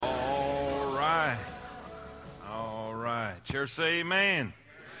Church say amen.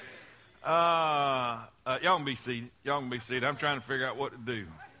 Y'all can be seated. Y'all can be seated. I'm trying to figure out what to do.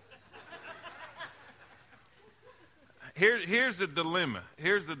 Here's the dilemma.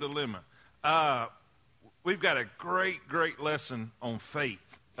 Here's the dilemma. We've got a great lesson on faith.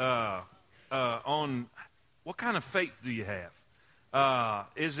 On what kind of faith do you have?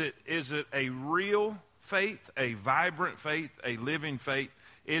 Is it a real faith, a vibrant faith, a living faith?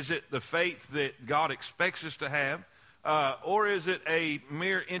 Is it the faith that God expects us to have? Or is it a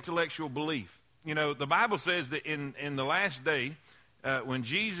mere intellectual belief? You know, the Bible says that in the last day, when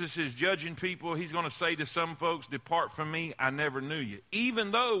Jesus is judging people, he's going to say to some folks, "Depart from me, I never knew you." Even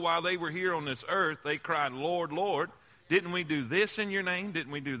though while they were here on this earth, they cried, "Lord, Lord, didn't we do this in your name?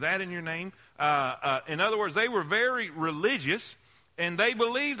 Didn't we do that in your name?" In other words, they were very religious, and they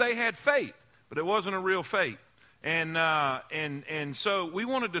believed they had faith, but it wasn't a real faith. And so we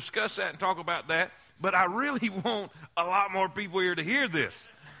want to discuss that and talk about that. But I really want a lot more people here to hear this.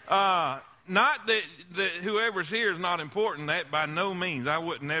 Not that whoever's here is not important. That by no means. I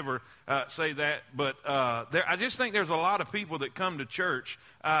would never say that. But I just think there's a lot of people that come to church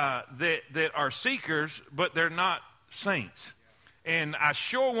that are seekers, but they're not saints. And I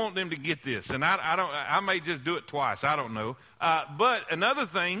sure want them to get this. And I may just do it twice. I don't know. But another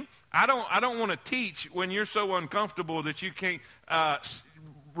thing, I don't want to teach when you're so uncomfortable that you can't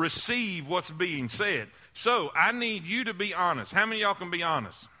receive what's being said. So I need you to be honest. How many of y'all can be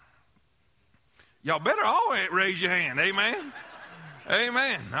honest? Y'all better all raise your hand. Amen.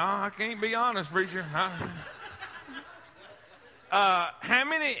 Amen. No, I can't be honest, preacher. How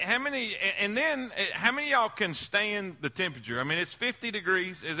many, and then how many of y'all can stand the temperature? I mean, it's 50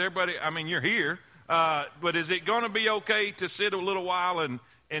 degrees. Is everybody, I mean, you're here, but is it going to be okay to sit a little while and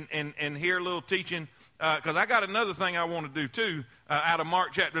hear a little teaching? Because I got another thing I want to do too, out of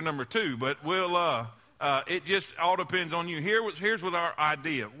Mark chapter number 2, but we'll, it just all depends on you. Here's what our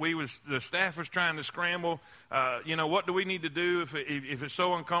idea. The staff was trying to scramble. What do we need to do if it's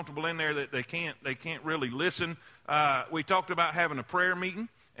so uncomfortable in there that they can't really listen? We talked about having a prayer meeting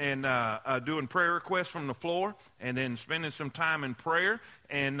and doing prayer requests from the floor, and then spending some time in prayer,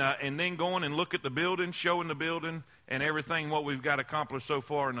 and then going and look at the building, showing the building and everything what we've got accomplished so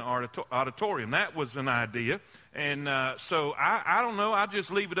far in the auditorium. That was an idea. And so I don't know. I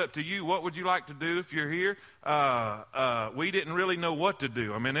just leave it up to you. What would you like to do if you're here? We didn't really know what to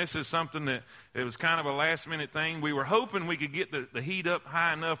do. I mean, this is something that it was kind of a last-minute thing. We were hoping we could get the heat up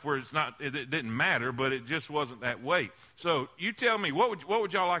high enough where it didn't matter, but it just wasn't that way. So you tell me, what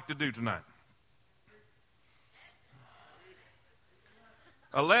would y'all like to do tonight?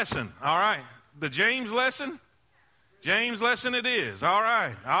 A lesson. All right. The James lesson? James lesson it is. All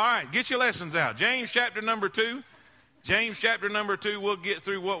right. All right. Get your lessons out. James chapter number 2. James chapter number 2, we'll get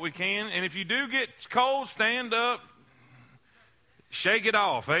through what we can. And if you do get cold, stand up. Shake it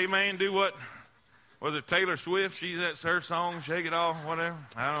off. Amen. Do what? Was it Taylor Swift? That's her song. Shake it off. Whatever.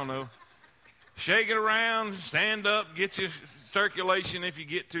 I don't know. Shake it around. Stand up. Get your circulation if you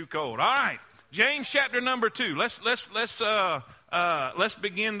get too cold. All right. James chapter number 2. Let's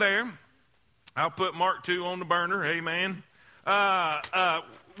begin there. I'll put Mark 2 on the burner. Amen.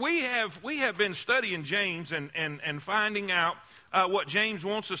 We have been studying James and finding out what James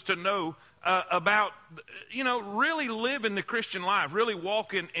wants us to know about, really living the Christian life, really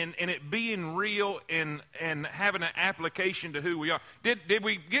walking and it being real and having an application to who we are. Did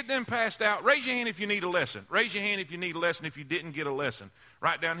we get them passed out? Raise your hand if you need a lesson. Raise your hand if you need a lesson if you didn't get a lesson.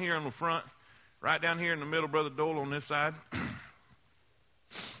 Right down here on the front. Right down here in the middle, Brother Dole on this side.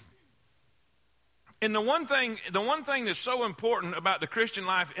 And the one thing that's so important about the Christian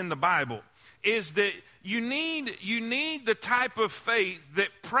life in the Bible is that you need the type of faith that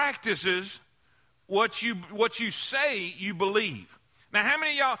practices what you say you believe. Now, how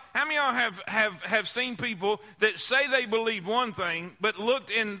many of y'all have seen people that say they believe one thing, but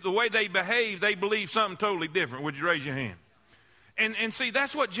looked in the way they behave, they believe something totally different? Would you raise your hand? And see,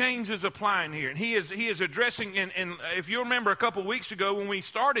 that's what James is applying here. And he is addressing, and if you remember a couple weeks ago when we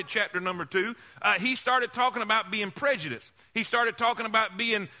started chapter number 2, he started talking about being prejudiced. He started talking about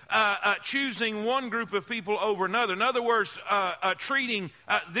being choosing one group of people over another. In other words, treating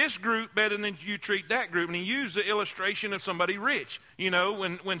this group better than you treat that group. And he used the illustration of somebody rich. You know,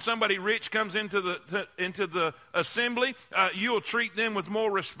 when somebody rich comes into the assembly, you'll treat them with more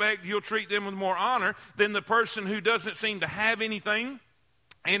respect. You'll treat them with more honor than the person who doesn't seem to have anything.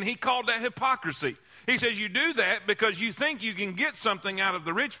 And he called that hypocrisy. He says you do that because you think you can get something out of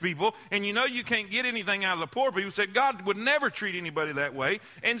the rich people, and you know you can't get anything out of the poor people. He said God would never treat anybody that way.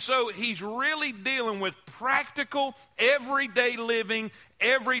 And so he's really dealing with practical, everyday living,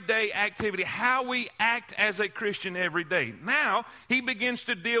 everyday activity, how we act as a Christian every day. Now, he begins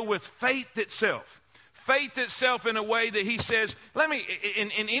to deal with faith itself. Faith itself in a way that he says,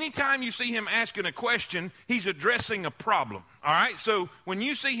 and any time you see him asking a question, he's addressing a problem. All right? So when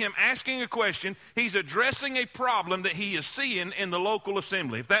you see him asking a question, he's addressing a problem that he is seeing in the local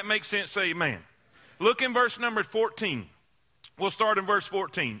assembly. If that makes sense, say amen. Look in verse number 14. We'll start in verse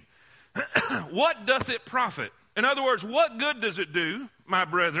 14. What doth it profit? In other words, what good does it do, my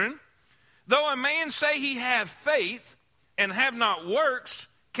brethren, though a man say he have faith and have not works,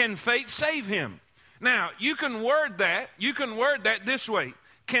 can faith save him? Now, you can word that this way.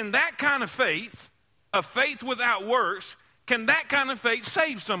 Can that kind of faith, a faith without works, can that kind of faith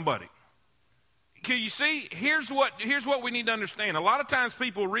save somebody? Can you see? Here's what we need to understand. A lot of times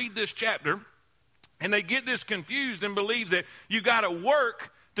people read this chapter and they get this confused and believe that you got to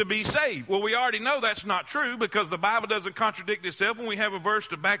work to be saved. Well, we already know that's not true because the Bible doesn't contradict itself, and we have a verse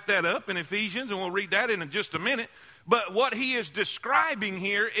to back that up in Ephesians, and we'll read that in just a minute. But what he is describing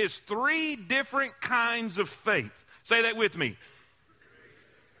here is three different kinds of faith. Say that with me.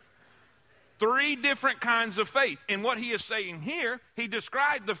 Three different kinds of faith. And what he is saying here, he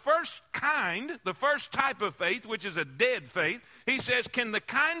described the first type of faith, which is a dead faith. He says, can the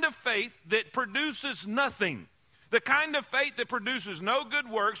kind of faith that produces nothing, the kind of faith that produces no good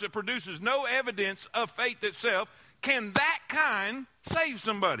works, that produces no evidence of faith itself, can that kind save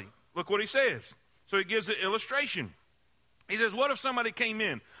somebody? Look what he says. So he gives an illustration. He says, what if somebody came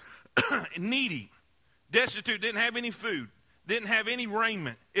in needy, destitute, didn't have any food, didn't have any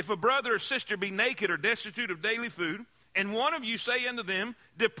raiment? If a brother or sister be naked or destitute of daily food, and one of you say unto them,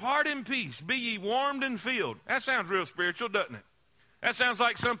 depart in peace, be ye warmed and filled. That sounds real spiritual, doesn't it? That sounds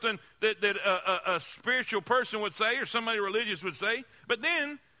like something that a spiritual person would say or somebody religious would say. But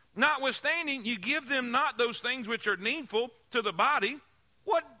then, notwithstanding, you give them not those things which are needful to the body.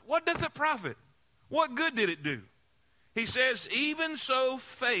 What doth it profit? What good did it do? He says, even so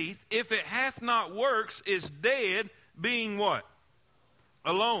faith, if it hath not works, is dead, being what?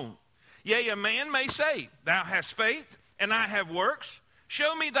 Alone. Yea, a man may say, thou hast faith, and I have works.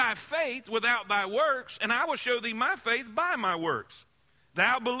 Show me thy faith without thy works, and I will show thee my faith by my works.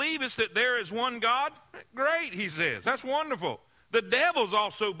 Thou believest that there is one God? Great, he says. That's wonderful. The devils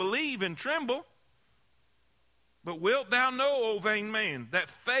also believe and tremble. But wilt thou know, O vain man, that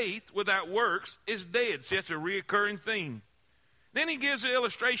faith without works is dead? See, that's a reoccurring theme. Then he gives an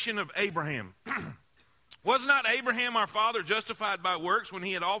illustration of Abraham. Was not Abraham our father justified by works when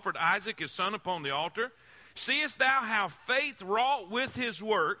he had offered Isaac his son upon the altar? Seest thou how faith wrought with his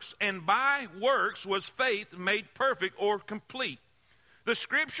works, and by works was faith made perfect or complete? The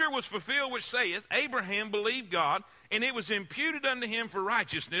scripture was fulfilled which saith, Abraham believed God, and it was imputed unto him for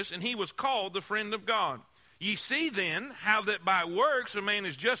righteousness, and he was called the friend of God. Ye see then how that by works a man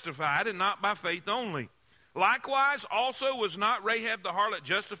is justified, and not by faith only. Likewise also was not Rahab the harlot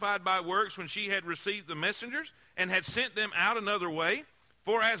justified by works when she had received the messengers, and had sent them out another way?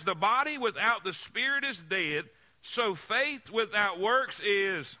 For as the body without the spirit is dead, so faith without works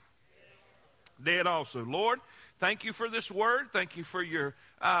is dead also. Lord, thank you for this word. Thank you for your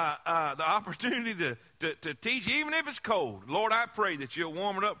the opportunity to teach, even if it's cold. Lord, I pray that you'll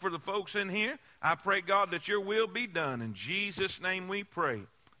warm it up for the folks in here. I pray, God, that your will be done. In Jesus' name we pray.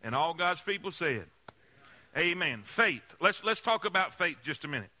 And all God's people said, amen. Faith. Let's talk about faith just a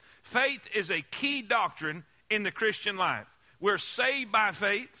minute. Faith is a key doctrine in the Christian life. We're saved by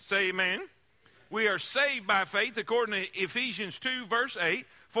faith. Say amen. We are saved by faith according to Ephesians 2, verse 8.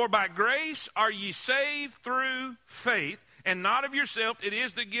 For by grace are ye saved through faith, and not of yourself. It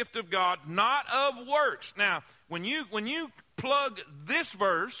is the gift of God, not of works. Now, when you plug this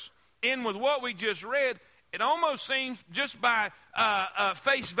verse in with what we just read, it almost seems just by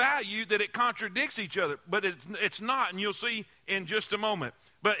face value that it contradicts each other. But it's not, and you'll see in just a moment.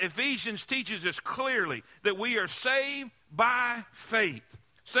 But Ephesians teaches us clearly that we are saved by faith.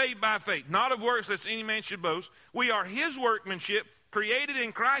 Saved by faith. Not of works lest any man should boast. We are his workmanship, created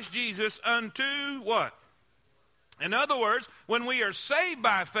in Christ Jesus unto what? In other words, when we are saved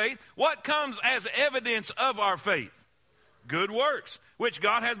by faith, what comes as evidence of our faith? Good works, which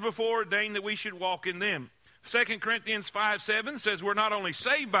God has before ordained that we should walk in them. 2 Corinthians 5:7 says we're not only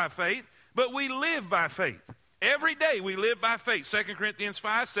saved by faith, but we live by faith. Every day we live by faith. 2 Corinthians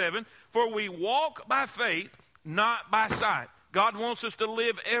 5:7, for we walk by faith, not by sight. God wants us to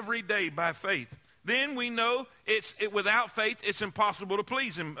live every day by faith. then we know without faith it's impossible to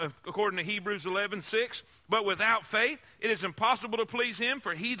please him, according to Hebrews 11:6. But without faith it is impossible to please him,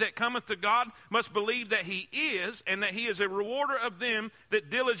 for he that cometh to God must believe that he is, and that he is a rewarder of them that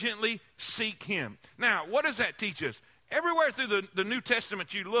diligently seek him. Now, what does that teach us? Everywhere through the New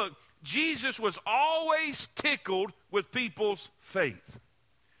Testament you look, Jesus was always tickled with people's faith.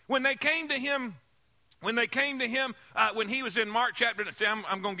 When they came to him, when he was in Mark chapter, see,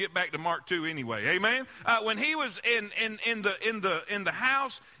 I'm going to get back to Mark 2 anyway, amen? When he was in the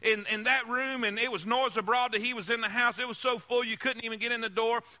house, in that room, and it was noise abroad that he was in the house, it was so full you couldn't even get in the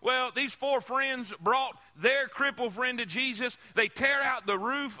door. Well, these four friends brought their crippled friend to Jesus. They tear out the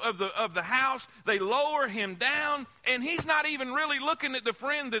roof of the house. They lower him down, and he's not even really looking at the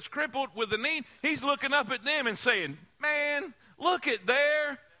friend that's crippled with the need. He's looking up at them and saying, man, look at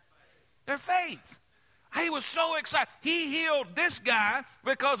their faith. He was so excited. He healed this guy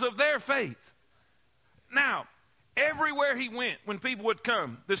because of their faith. Now, everywhere he went, when people would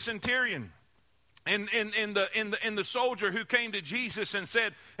come, the centurion and the soldier who came to Jesus and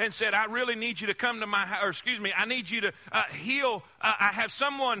said, I really need you to come to my house, or excuse me, I need you to heal. I have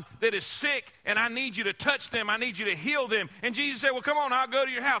someone that is sick, and I need you to touch them. I need you to heal them. And Jesus said, well, come on, I'll go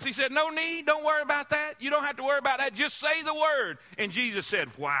to your house. He said, no need. Don't worry about that. You don't have to worry about that. Just say the word. And Jesus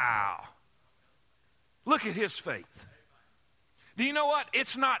said, wow. Look at his faith. Do you know what?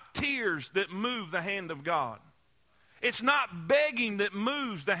 It's not tears that move the hand of God. It's not begging that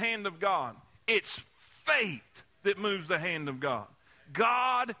moves the hand of God. It's faith that moves the hand of God.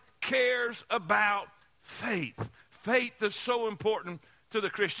 God cares about faith. Faith is so important to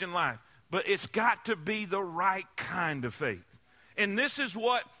the Christian life. But it's got to be the right kind of faith. And this is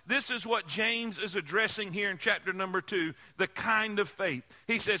what James is addressing here in chapter number 2, the kind of faith.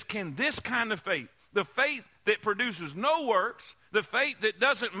 He says, can this kind of faith, the faith that produces no works, the faith that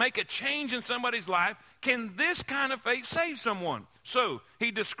doesn't make a change in somebody's life, can this kind of faith save someone? So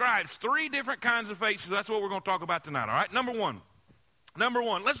he describes 3 different kinds of faith. So that's what we're going to talk about tonight, all right? Number one,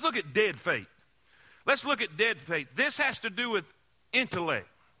 let's look at dead faith. Let's look at dead faith. This has to do with intellect.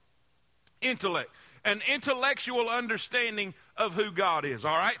 An intellectual understanding of who God is,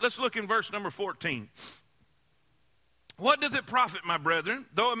 all right? Let's look in verse number 14. What doth it profit, my brethren,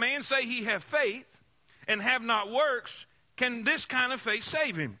 though a man say he have faith and have not works, can this kind of faith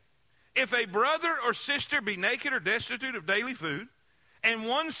save him? If a brother or sister be naked or destitute of daily food, and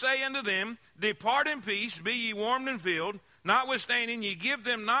one say unto them, depart in peace, be ye warmed and filled, notwithstanding ye give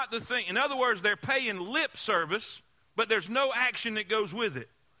them not the thing. In other words, they're paying lip service, but there's no action that goes with it.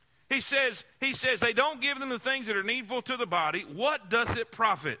 He says they don't give them the things that are needful to the body. What doth it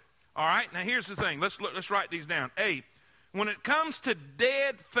profit? All right, now here's the thing. Let's write these down. A, when it comes to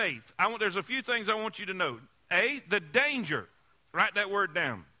dead faith, there's a few things I want you to know. A, the danger. Write that word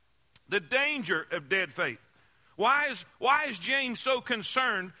down. The danger of dead faith. Why is James so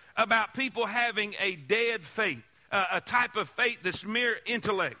concerned about people having a dead faith, a type of faith that's mere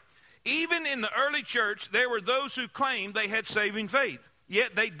intellect? Even in the early church, there were those who claimed they had saving faith,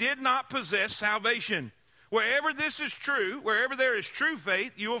 yet they did not possess salvation. Wherever this is true, wherever there is true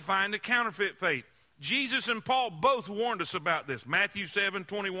faith, you will find a counterfeit faith. Jesus and Paul both warned us about this. Matthew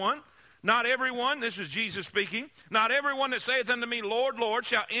 7:21. Not everyone, this is Jesus speaking, not everyone that saith unto me, Lord, Lord,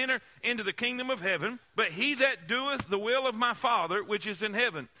 shall enter into the kingdom of heaven, but he that doeth the will of my Father which is in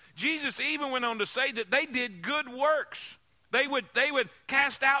heaven. Jesus even went on to say that they did good works. They would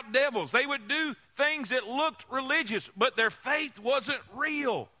cast out devils. They would do things that looked religious, but their faith wasn't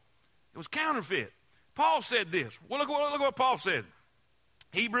real. It was counterfeit. Paul said this. Well, look what Paul said.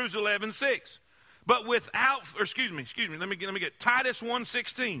 Hebrews 11:6. But without, let me get Titus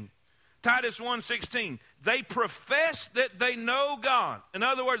 1:16. Titus 1:16. They profess that they know God. In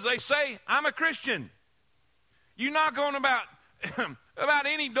other words, they say, I'm a Christian. You knock on about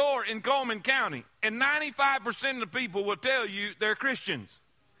any door in Coleman County, and 95% of the people will tell you they're Christians,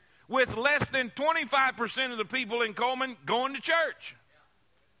 with less than 25% of the people in Coleman going to church.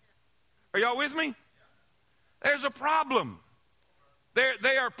 Are y'all with me? There's a problem.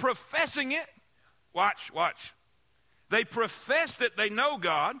 They are professing it. Watch. They profess that they know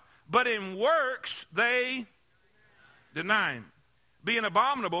God, but in works they deny him, being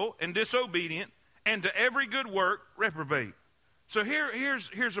abominable and disobedient, and to every good work reprobate. So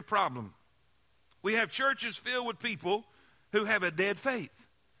here's a problem. We have churches filled with people who have a dead faith.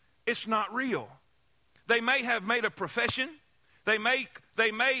 It's not real. They may have made a profession. They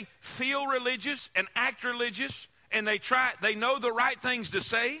may feel religious and act religious, and they know the right things to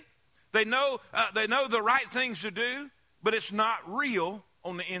say. They know the right things to do, but it's not real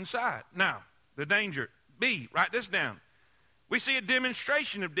on the inside. Now, the danger. B, write this down. We see a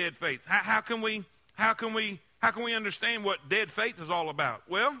demonstration of dead faith. How can we how can we understand what dead faith is all about?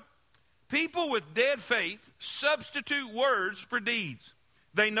 Well, people with dead faith substitute words for deeds.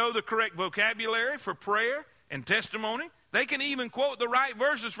 They know the correct vocabulary for prayer and testimony. They can even quote the right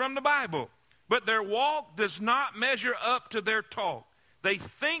verses from the Bible. But their walk does not measure up to their talk. They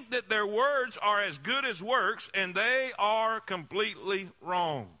think that their words are as good as works, and they are completely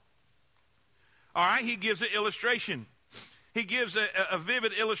wrong. All right, he gives an illustration. He gives a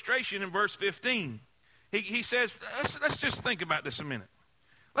vivid illustration in verse 15. He says, let's just think about this a minute.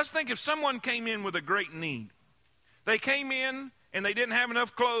 Let's think if someone came in with a great need. They came in and they didn't have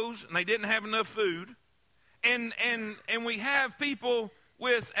enough clothes and they didn't have enough food. And we have people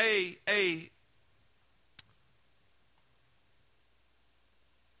with a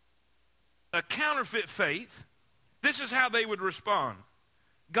counterfeit faith. This is how they would respond.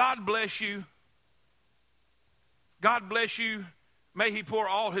 God bless you. God bless you. May he pour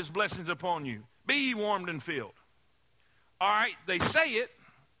all his blessings upon you. Be ye warmed and filled. All right, they say it,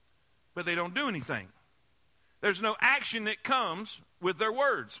 but they don't do anything. There's no action that comes with their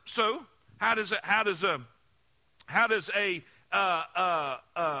words. So, how does a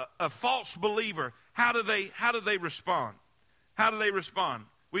false believer, how do they respond? How do they respond?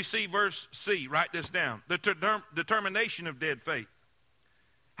 We see verse C. Write this down. The determination of dead faith.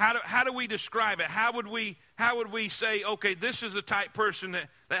 How do we describe it? How would we say, okay, this is a type person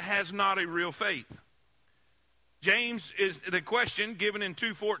that has not a real faith? James, is the question given in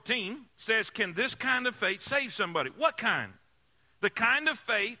 2:14 says, can this kind of faith save somebody? What kind? The kind of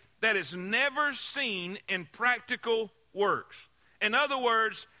faith that is never seen in practical works. In other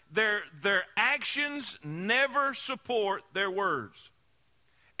words, their actions never support their words.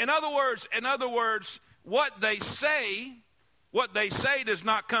 In other words, what they say does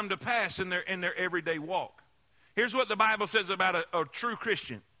not come to pass in their everyday walk. Here's what the Bible says about a true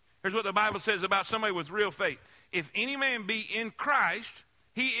Christian. Here's what the Bible says about somebody with real faith. If any man be in Christ,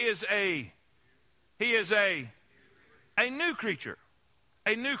 he is a new creature.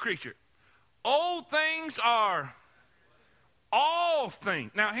 A new creature. Old things are all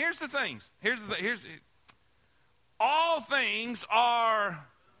things. Now here's the things. All things are,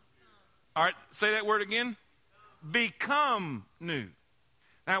 all right, say that word again. Become new.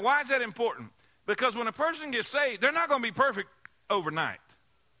 Now, why is that important? Because when a person gets saved, they're not going to be perfect overnight.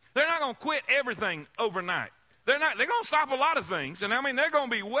 They're not going to quit everything overnight. They're going to stop a lot of things, and I mean, they're going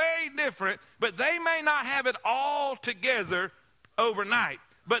to be way different, but they may not have it all together overnight,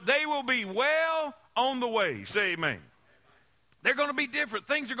 but they will be well on the way. Say amen. They're going to be different.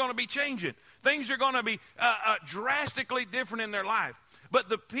 Things are going to be changing. Things are going to be drastically different in their life. But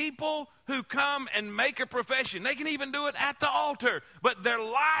the people who come and make a profession, they can even do it at the altar, but their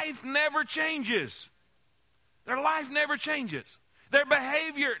life never changes. Their life never changes. Their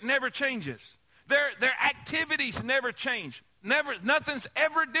behavior never changes. Their activities never change. Nothing's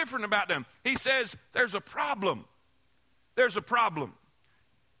ever different about them. He says there's a problem. There's a problem.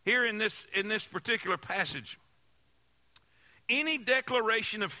 Here in this particular passage, any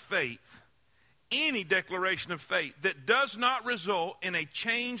declaration of faith that does not result in a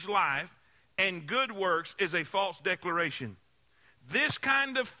changed life and good works is a false declaration. This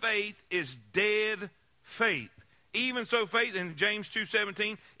kind of faith is dead faith. Even so faith, in James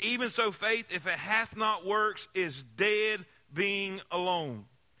 2:17, even so faith, if it hath not works, is dead being alone.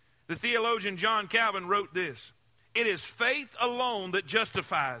 The theologian John Calvin wrote this: it is faith alone that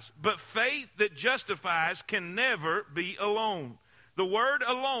justifies, but faith that justifies can never be alone. The word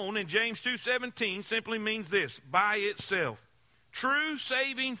alone in James 2:17 simply means this: by itself. True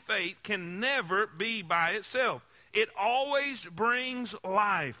saving faith can never be by itself. It always brings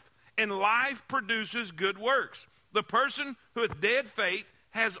life, and life produces good works. The person with dead faith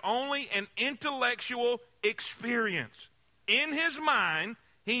has only an intellectual experience. In his mind,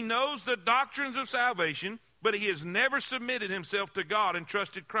 he knows the doctrines of salvation, but he has never submitted himself to God and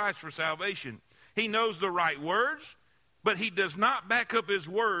trusted Christ for salvation. He knows the right words, but he does not back up his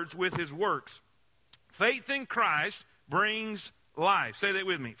words with his works. Faith in Christ brings life. Say that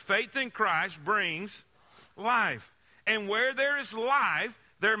with me. Faith in Christ brings life. And where there is life,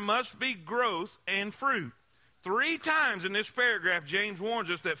 there must be growth and fruit. 3 times in this paragraph, James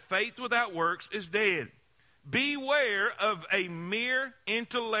warns us that faith without works is dead. Beware of a mere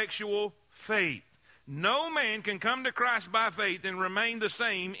intellectual faith. No man can come to Christ by faith and remain the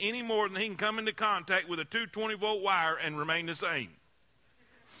same any more than he can come into contact with a 220-volt wire and remain the same.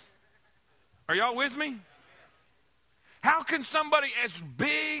 Are y'all with me? How can somebody as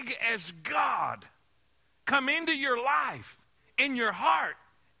big as God come into your life, in your heart,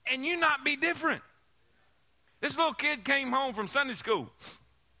 and you not be different? This little kid came home from Sunday school.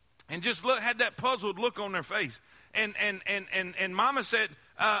 and just had that puzzled look on their face. And Mama said,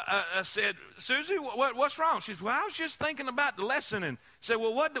 Susie, what's wrong? She said, well, I was just thinking about the lesson. And said,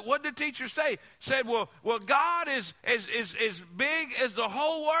 well, what did the teacher say? Said, well, God is big as the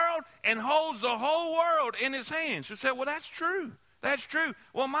whole world and holds the whole world in his hands. She said, well, that's true. That's true.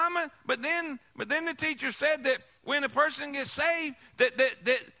 Well, Mama, but then the teacher said that when a person gets saved,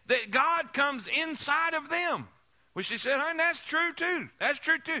 that God comes inside of them. Well, she said, honey, that's true too. That's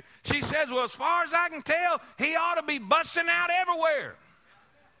true too. She says, well, as far as I can tell, he ought to be busting out everywhere.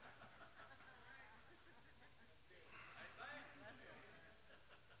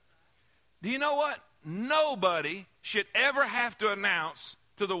 Do you know what? Nobody should ever have to announce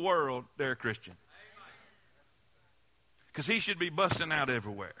to the world they're a Christian. Because he should be busting out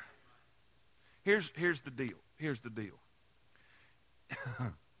everywhere. Here's the deal. Here's the deal.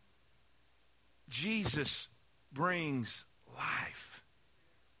 Jesus brings life.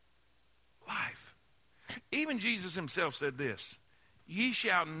 Life. Even Jesus himself said this, ye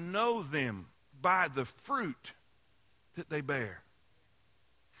shall know them by the fruit that they bear.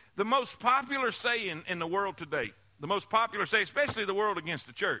 The most popular saying in the world today, the most popular saying, especially the world against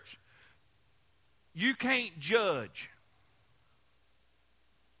the church, you can't judge.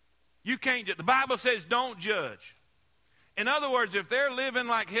 You can't judge. The Bible says don't judge. In other words, if they're living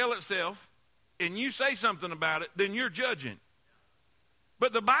like hell itself and you say something about it, then you're judging.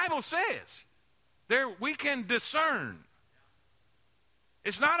 But the Bible says we can discern.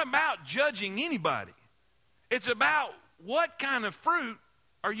 It's not about judging anybody. It's about what kind of fruit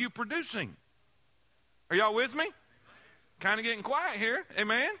are you producing? Are y'all with me? Kind of getting quiet here.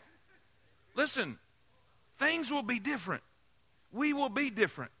 Amen? Listen, things will be different. We will be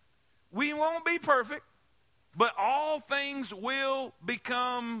different. We won't be perfect, but all things will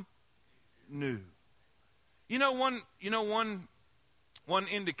become new. One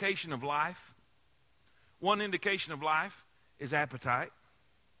indication of life. One indication of life is appetite.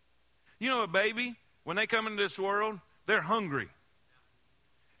 A baby, when they come into this world, they're hungry.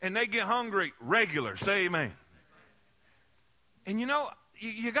 And they get hungry regular. Say amen. And you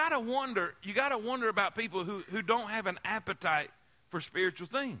got to wonder about people who don't have an appetite for spiritual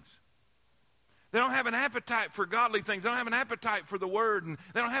things. They don't have an appetite for godly things. They don't have an appetite for the word. And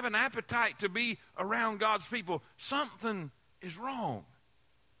they don't have an appetite to be around God's people. Something is wrong.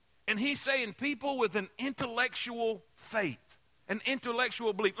 And he's saying people with an intellectual faith, an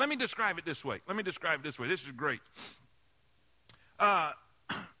intellectual belief. Let me describe it this way. This is great.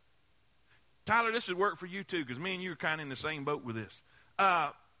 Tyler, this would work for you too, because me and you are kind of in the same boat with this.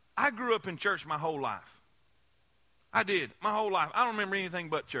 I grew up in church my whole life. I did, my whole life. I don't remember anything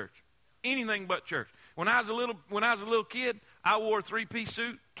but church. Anything but church. When I was a little kid, I wore a three-piece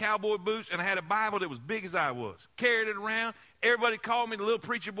suit, cowboy boots, and I had a Bible that was big as I was. Carried it around. Everybody called me the little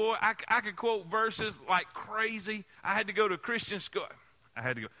preacher boy. I could quote verses like crazy. I had to go to Christian school.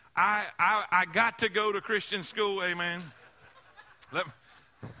 I got to go to Christian school. Amen.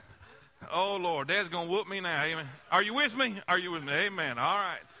 Oh, Lord, Dad's going to whoop me now. Amen. Are you with me? Amen. All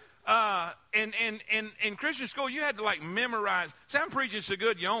right. In Christian school, you had to memorize. See, I'm preaching so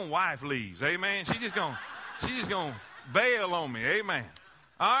good, your own wife leaves. Amen. She's just going to bail on me. Amen.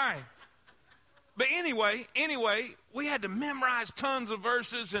 All right. But anyway, we had to memorize tons of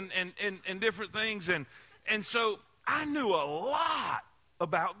verses and different things. And so I knew a lot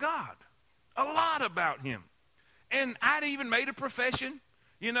about God, a lot about him. And I'd even made a profession,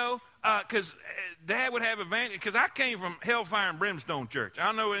 because Dad would have advantage, because I came from Hellfire and Brimstone Church. I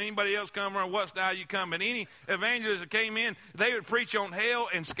don't know anybody else come from, what style you come, but any evangelist that came in, they would preach on hell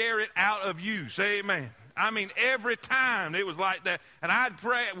and scare it out of you. Say amen. I mean, every time it was like that. And I'd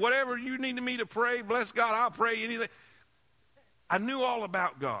pray, whatever you needed me to pray, bless God, I'll pray anything. I knew all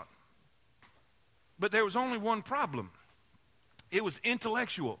about God. But there was only one problem. It was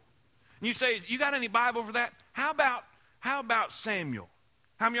intellectual. And you say, you got any Bible for that? How about Samuel?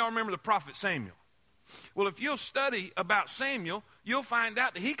 How many of y'all remember the prophet Samuel? Well, if you'll study about Samuel, you'll find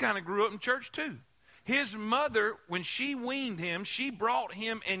out that he kind of grew up in church too. His mother, when she weaned him, she brought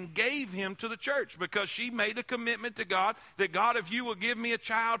him and gave him to the church because she made a commitment to God that, God, if you will give me a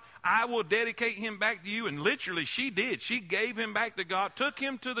child, I will dedicate him back to you. And literally she did. She gave him back to God, took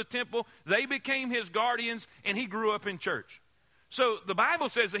him to the temple. They became his guardians, and he grew up in church. So the Bible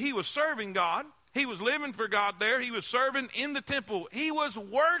says that he was serving God. He was living for God there. He was serving in the temple. He was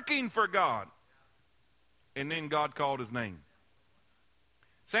working for God. And then God called his name.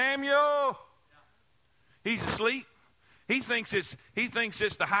 Samuel! He's asleep. He thinks it's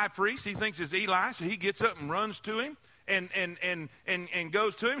the high priest. He thinks it's Eli. So he gets up and runs to him and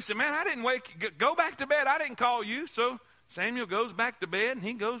goes to him. He said, man, I didn't go back to bed. I didn't call you. So Samuel goes back to bed, and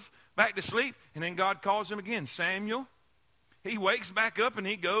he goes back to sleep, and then God calls him again. Samuel. He wakes back up, and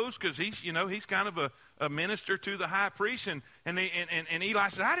he goes, because he's kind of a minister to the high priest, and Eli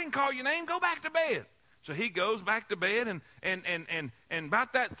says, I didn't call your name, go back to bed. So he goes back to bed, and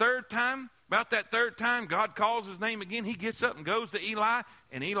about that third time, God calls his name again. He gets up and goes to Eli,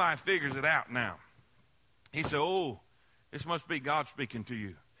 and Eli figures it out now. He said, oh, this must be God speaking to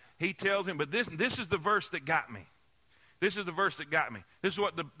you. He tells him, but this is the verse that got me. This is the verse that got me. This is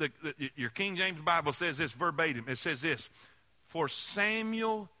what your King James Bible says this verbatim. It says this, for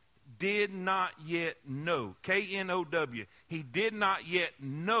Samuel did not yet know, K-N-O-W, he did not yet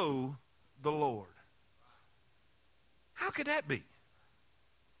know the Lord. How could that be?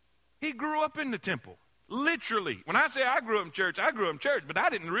 He grew up in the temple, literally. When I say I grew up in church, but I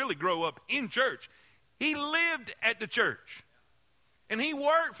didn't really grow up in church. He lived at the church, and he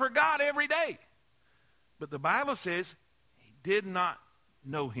worked for God every day. But the Bible says he did not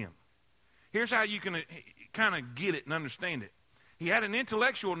know him. Here's how you can kind of get it and understand it. He had an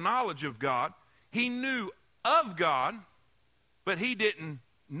intellectual knowledge of God. He knew of God, but he didn't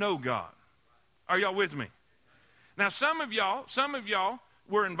know God. Are y'all with me? Now, some of y'all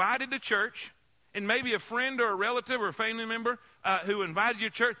were invited to church, and maybe a friend or a relative or a family member who invited you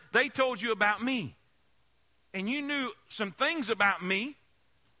to church, they told you about me. And you knew some things about me,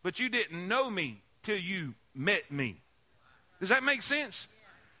 but you didn't know me till you met me. Does that make sense?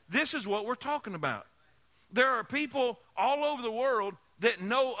 This is what we're talking about. There are people all over the world that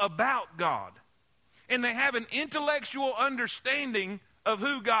know about God, and they have an intellectual understanding of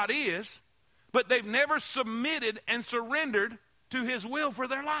who God is, but they've never submitted and surrendered to his will for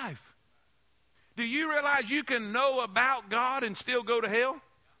their life. Do you realize you can know about God and still go to hell?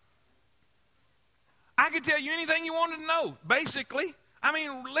 I could tell you anything you wanted to know, basically. I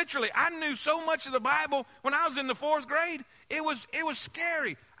mean, literally, I knew so much of the Bible when I was in the 4th grade. It was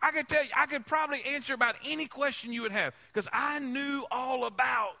scary. I could tell you, I could probably answer about any question you would have because I knew all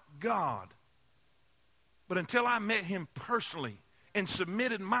about God. But until I met him personally and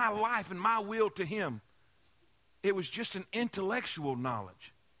submitted my life and my will to him, it was just an intellectual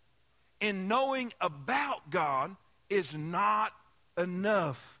knowledge. And knowing about God is not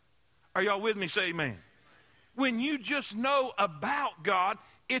enough. Are y'all with me? Say amen. When you just know about God,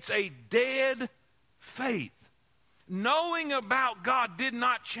 it's a dead faith. Knowing about God did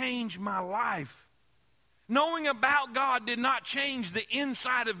not change my life. Knowing about God did not change the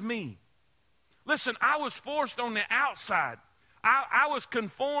inside of me. Listen, I was forced on the outside. I was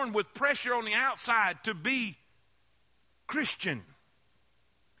conformed with pressure on the outside to be Christian.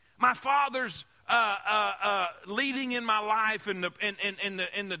 My father's leading in my life and the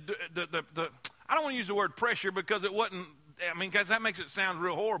I don't want to use the word pressure because it wasn't, because that makes it sound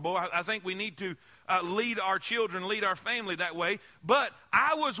real horrible. I think we need to lead our children, lead our family that way. But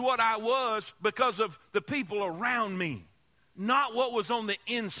I was what I was because of the people around me, not what was on the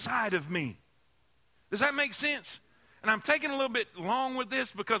inside of me. Does that make sense? And I'm taking a little bit long with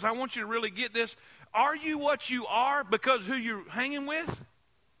this because I want you to really get this. Are you what you are because who you're hanging with?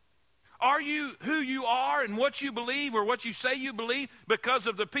 Are you who you are and what you believe or what you say you believe because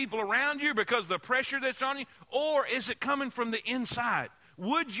of the people around you, because of the pressure that's on you? Or is it coming from the inside?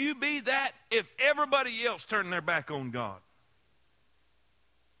 Would you be that if everybody else turned their back on God?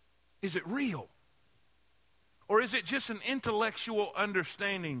 Is it real? Or is it just an intellectual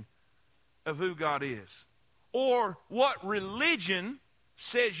understanding of who God is? Or what religion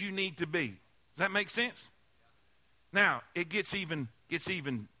says you need to be? Does that make sense? Now, it gets even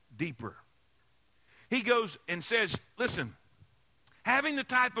deeper. He goes and says, listen, having the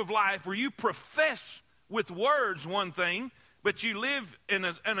type of life where you profess with words one thing, but you live in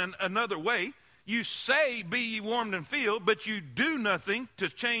another way. You say, be ye warmed and filled, but you do nothing to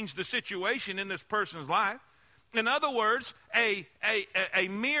change the situation in this person's life. In other words, a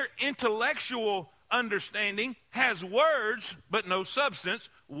mere intellectual understanding has words but no substance,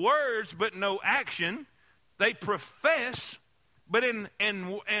 words but no action. They profess, but in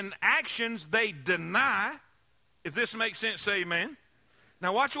actions they deny. If this makes sense, say amen.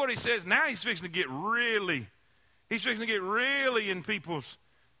 Now watch what he says. Now he's fixing to get really in people's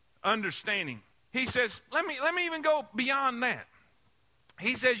understanding. He says, let me even go beyond that.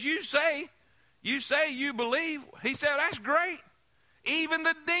 He says, you say you believe. He said, that's great. Even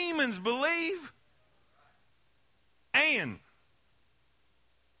the demons believe and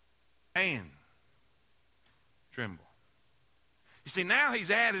tremble. You see, now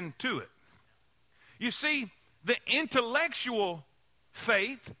he's adding to it. You see, the intellectual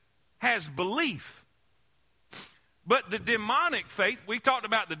faith has belief. But the demonic faith, we talked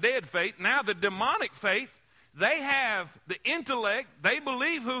about the dead faith. Now the demonic faith They have the intellect. They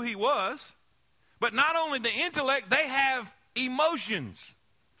believe who he was. But not only the intellect, they have emotions.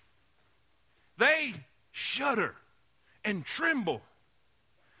 They shudder and tremble.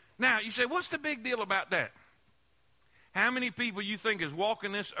 Now, you say, what's the big deal about that? How many people you think is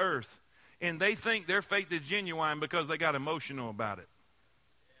walking this earth and they think their faith is genuine because they got emotional about it?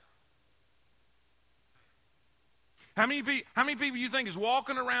 How many people you think is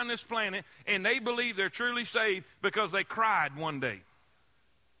walking around this planet and they believe they're truly saved because they cried one day?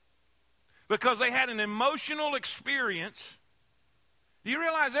 Because they had an emotional experience. Do you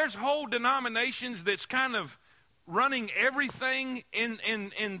realize there's whole denominations that's kind of running everything in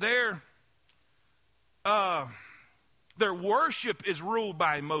their worship is ruled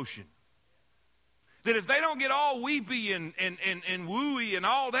by emotion? That if they don't get all weepy and wooey and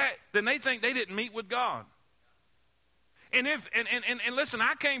all that, then they think they didn't meet with God. And listen,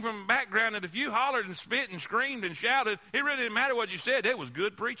 I came from a background that if you hollered and spit and screamed and shouted, it really didn't matter what you said. It was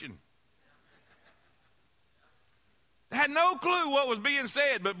good preaching. I had no clue what was being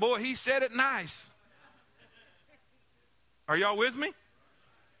said, but boy, he said it nice. Are y'all with me?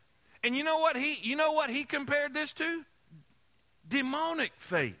 And you know what he compared this to? Demonic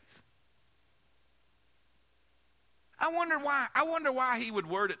faith. I wonder why he would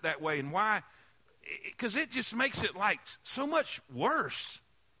word it that way, and why, because it just makes it like so much worse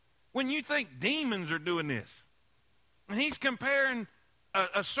when you think demons are doing this. And he's comparing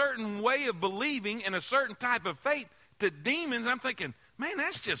a certain way of believing and a certain type of faith to demons. I'm thinking, man,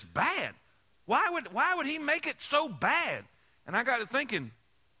 that's just bad. Why would he make it so bad? And I got to thinking,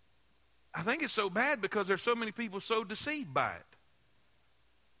 I think it's so bad because there's so many people so deceived by it.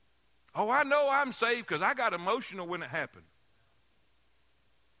 Oh, I know I'm saved because I got emotional when it happened.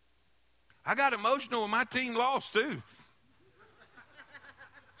 I got emotional when my team lost too.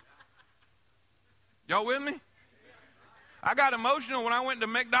 Y'all with me? I got emotional when I went to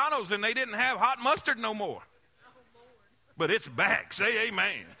McDonald's and they didn't have hot mustard no more. But it's back. Say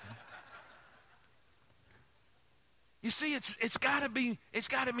amen. You see, it's got to be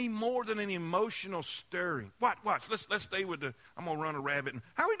more than an emotional stirring. Watch. Let's stay with the. I'm gonna run a rabbit.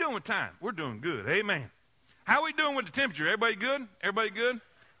 How are we doing with time? We're doing good. Amen. How are we doing with the temperature? Everybody good? Everybody good?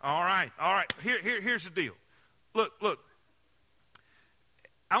 All right. Here's the deal. Look.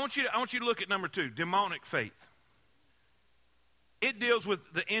 I want you to look at number 2, demonic faith. It deals with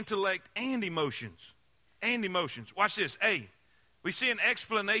the intellect and emotions. Watch this. A, we see an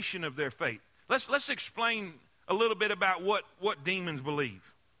explanation of their faith. Let's explain a little bit about what demons believe.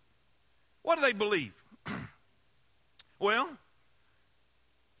 What do they believe? Well,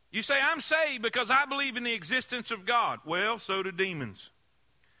 you say, I'm saved because I believe in the existence of God. Well, so do demons.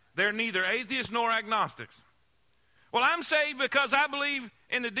 They're neither atheists nor agnostics. Well, I'm saved because I believe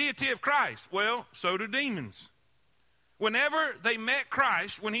in the deity of Christ. Well, so do demons. Whenever they met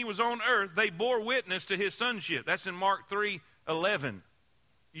Christ when he was on earth, they bore witness to his sonship. That's in Mark 3:11.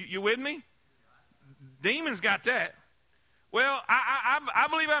 You with me? Demons got that. Well, I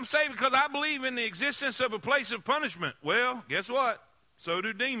believe I'm saved because I believe in the existence of a place of punishment. Well, guess what? So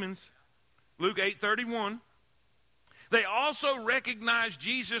do demons. Luke 8:31. They also recognize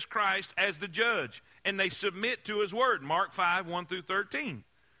Jesus Christ as the judge, and they submit to his word. Mark 5:1-13.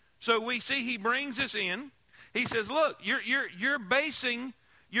 So we see he brings us in. He says, look, you're basing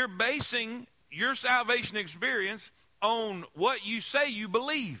your salvation experience on what you say you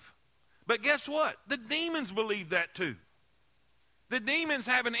believe. But guess what? The demons believe that too. The demons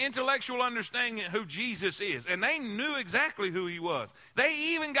have an intellectual understanding of who Jesus is, and they knew exactly who he was. They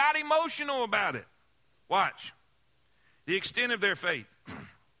even got emotional about it. Watch. The extent of their faith.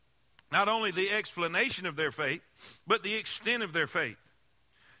 Not only the explanation of their faith, but the extent of their faith.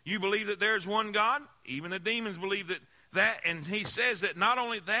 You believe that there's one God? Even the demons believe that, and he says that not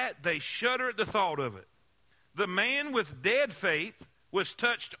only that, they shudder at the thought of it. The man with dead faith was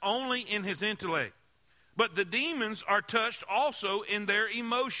touched only in his intellect, but the demons are touched also in their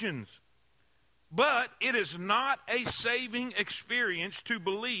emotions. But it is not a saving experience to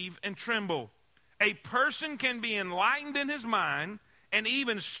believe and tremble. A person can be enlightened in his mind and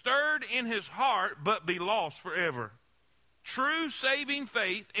even stirred in his heart, but be lost forever. True saving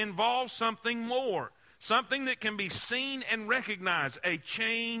faith involves something more, something that can be seen and recognized, a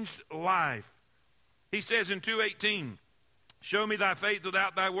changed life. He says in 2:18, show me thy faith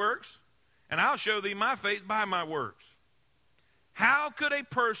without thy works, and I'll show thee my faith by my works. How could a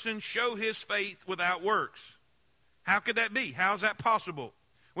person show his faith without works? How could that be? How is that possible?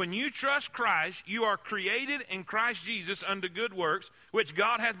 When you trust Christ, you are created in Christ Jesus unto good works, which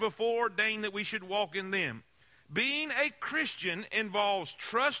God hath before ordained that we should walk in them. Being a Christian involves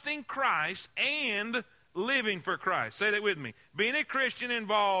trusting Christ and living for Christ. Say that with me. Being a Christian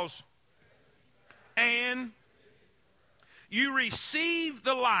involves and you receive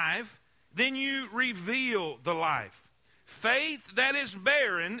the life, then you reveal the life. Faith that is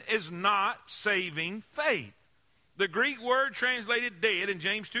barren is not saving faith. The Greek word translated dead in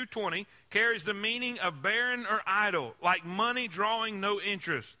James 2:20 carries the meaning of barren or idle, like money drawing no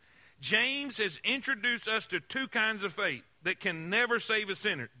interest. James has introduced us to two kinds of faith that can never save a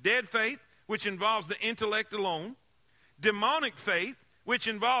sinner. Dead faith, which involves the intellect alone. Demonic faith, which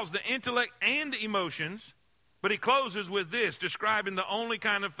involves the intellect and emotions. But he closes with this, describing the only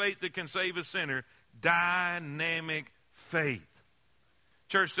kind of faith that can save a sinner: dynamic faith.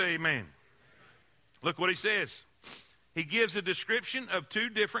 Church, say amen. Look what he says. He gives a description of two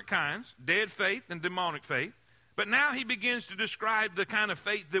different kinds, dead faith and demonic faith. But now he begins to describe the kind of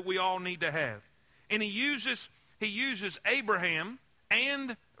faith that we all need to have. And he uses Abraham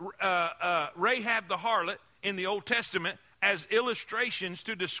and Rahab the harlot in the Old Testament as illustrations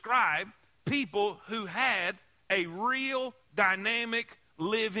to describe people who had a real, dynamic,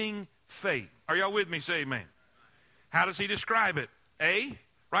 living faith. Are y'all with me? Say amen. How does he describe it?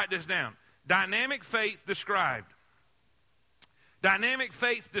 Write this down. Dynamic faith described. Dynamic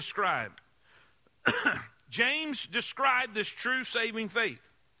faith described. James described this true saving faith.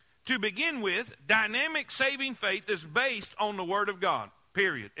 To begin with, dynamic saving faith is based on the Word of God,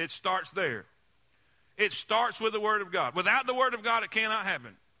 period. It starts there. It starts with the Word of God. Without the Word of God, it cannot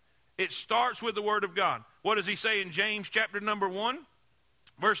happen. It starts with the Word of God. What does he say in James chapter number 1,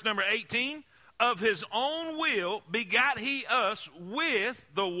 verse number 18? Of his own will begot he us with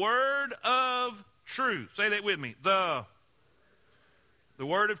the word of truth. Say that with me. The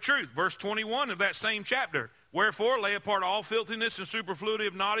word of truth. Verse 21 of that same chapter. Wherefore lay apart all filthiness and superfluity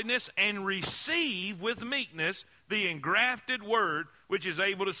of naughtiness, and receive with meekness the engrafted word, which is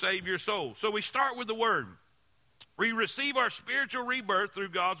able to save your soul. So we start with the word. We receive our spiritual rebirth through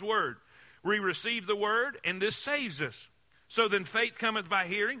God's word. We receive the word, and this saves us. So then faith cometh by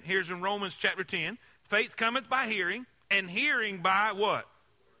hearing. Here's in Romans chapter 10. Faith cometh by hearing, and hearing by what?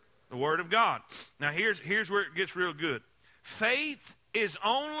 The word of God. Now here's where it gets real good. Faith is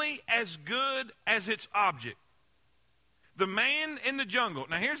only as good as its object. The man in the jungle.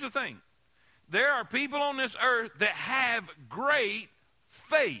 Now here's the thing. There are people on this earth that have great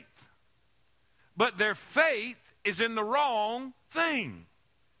faith, but their faith is in the wrong thing.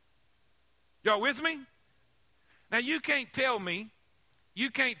 Y'all with me? Now you can't tell me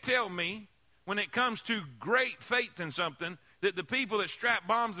when it comes to great faith in something that the people that strap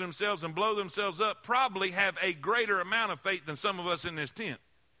bombs to themselves and blow themselves up probably have a greater amount of faith than some of us in this tent.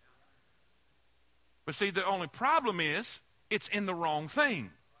 But see, the only problem is it's in the wrong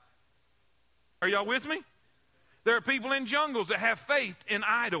thing. Are y'all with me? There are people in jungles that have faith in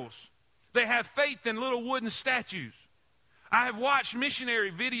idols. They have faith in little wooden statues. I have watched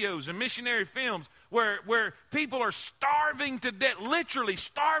missionary videos and missionary films where people are starving to death, literally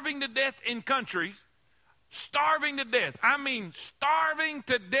starving to death in countries, starving to death. I mean starving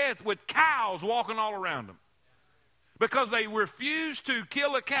to death with cows walking all around them. Because they refuse to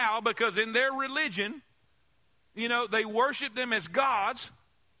kill a cow because in their religion, they worship them as gods.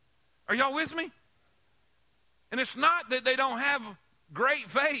 Are y'all with me? And it's not that they don't have great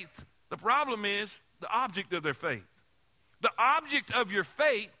faith. The problem is the object of their faith. The object of your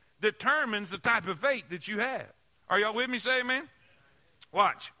faith determines the type of faith that you have. Are y'all with me? Say amen.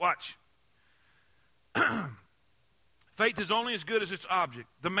 Watch. Faith is only as good as its object.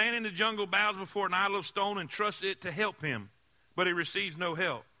 The man in the jungle bows before an idol of stone and trusts it to help him, but he receives no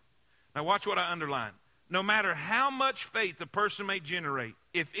help. Now watch what I underline. No matter how much faith a person may generate,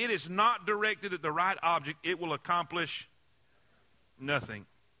 if it is not directed at the right object, it will accomplish nothing.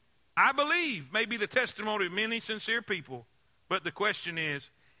 I believe may be the testimony of many sincere people, but the question is,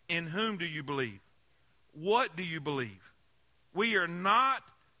 in whom do you believe? What do you believe? We are not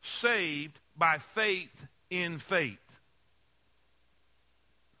saved by faith in faith.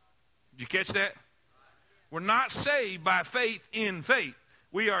 Did you catch that? We're not saved by faith in faith.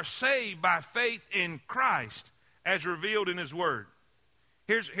 We are saved by faith in Christ as revealed in His Word.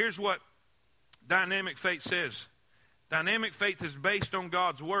 Here's what dynamic faith says. Dynamic faith is based on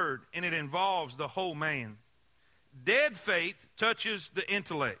God's Word, and it involves the whole man. Dead faith touches the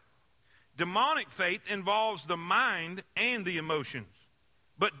intellect. Demonic faith involves the mind and the emotions.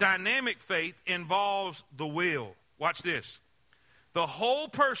 But dynamic faith involves the will. Watch this. The whole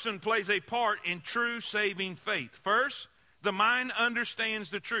person plays a part in true saving faith. First, the mind understands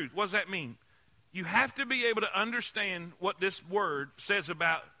the truth. What does that mean? You have to be able to understand what this word says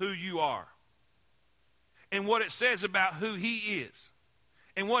about who you are and what it says about who He is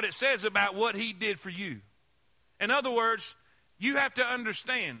and what it says about what he did for you. In other words, you have to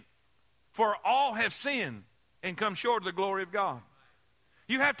understand, for all have sinned and come short of the glory of God.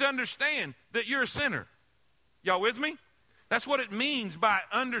 You have to understand that you're a sinner. Y'all with me? That's what it means by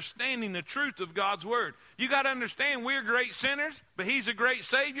understanding the truth of God's word. You got to understand we're great sinners, but he's a great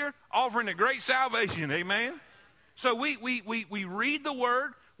Savior offering a great salvation. Amen? So we read the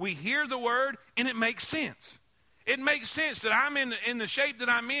word, we hear the word, and it makes sense. It makes sense that I'm in the shape that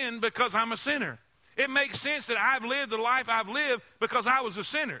I'm in because I'm a sinner. It makes sense that I've lived the life I've lived because I was a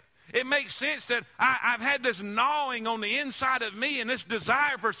sinner. It makes sense that I've had this gnawing on the inside of me and this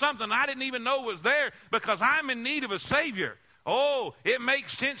desire for something I didn't even know was there because I'm in need of a Savior. Oh, it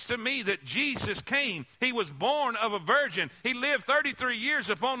makes sense to me that Jesus came. He was born of a virgin. He lived 33 years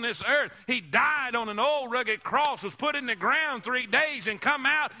upon this earth. He died on an old rugged cross, was put in the ground 3 days, and come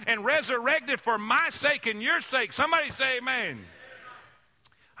out and resurrected for my sake and your sake. Somebody say amen.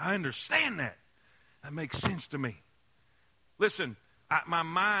 I understand that. That makes sense to me. Listen, my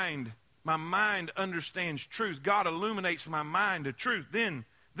mind understands truth. God illuminates my mind to truth. Then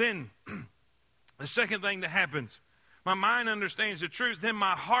the second thing that happens, my mind understands the truth. Then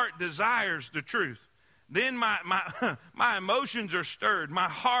my heart desires the truth. Then my emotions are stirred. My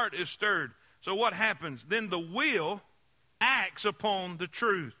heart is stirred. So what happens? Then the will acts upon the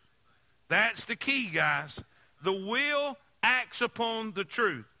truth. That's the key, guys. The will acts upon the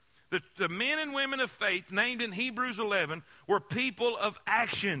truth. The men and women of faith named in Hebrews 11 were people of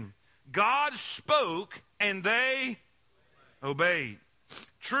action. God spoke and they obeyed.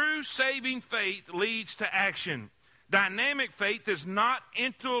 True saving faith leads to action. Dynamic faith is not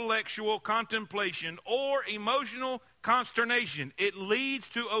intellectual contemplation or emotional consternation. It leads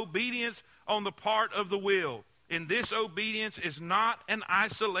to obedience on the part of the will. And this obedience is not an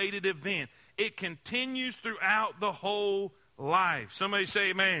isolated event. It continues throughout the whole life. Somebody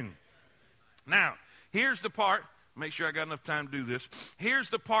say amen. Now, here's the part. Make sure I got enough time to do this. Here's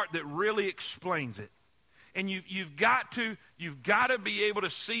the part that really explains it. And you've got to be able to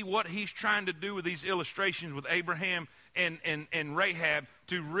see what he's trying to do with these illustrations with Abraham and Rahab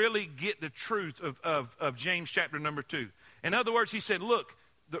to really get the truth of James chapter number 2. In other words, he said, look,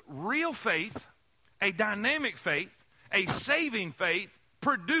 the real faith, a dynamic faith, a saving faith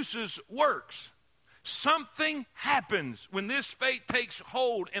produces works. Something happens when this faith takes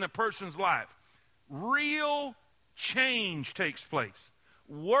hold in a person's life. Real change takes place.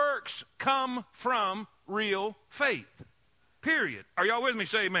 Works come from real faith. Period. Are y'all with me?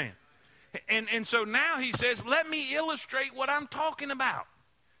 Say amen. And so now he says, let me illustrate what I'm talking about.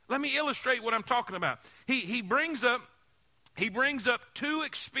 Let me illustrate what I'm talking about. He brings up two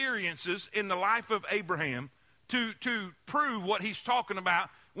experiences in the life of Abraham to prove what he's talking about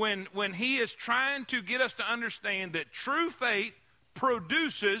when he is trying to get us to understand that true faith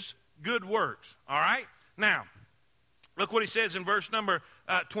produces good works. All right? Now, look what he says in verse number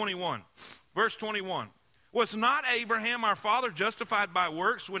 21. Verse 21. Was not Abraham our father justified by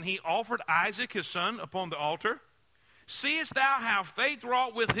works when he offered Isaac his son upon the altar? Seest thou how faith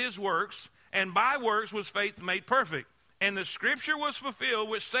wrought with his works, and by works was faith made perfect? And the scripture was fulfilled,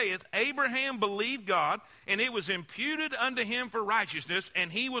 which saith, Abraham believed God, and it was imputed unto him for righteousness,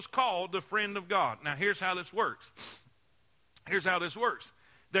 and he was called the friend of God. Now, here's how this works. Here's how this works.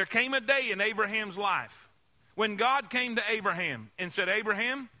 There came a day in Abraham's life when God came to Abraham and said,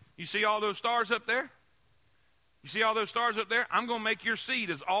 Abraham, you see all those stars up there? You see all those stars up there? I'm going to make your seed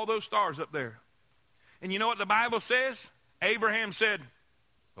as all those stars up there. And you know what the Bible says? Abraham said,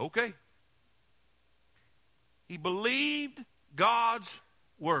 okay. He believed God's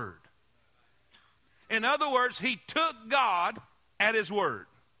word. In other words, he took God at his word.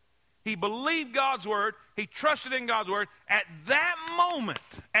 He believed God's word. He trusted in God's word. At that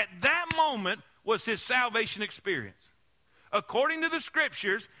moment was his salvation experience. According to the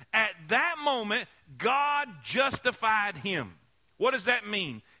scriptures, at that moment, God justified him. What does that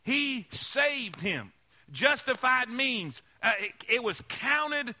mean? He saved him. Justified means it was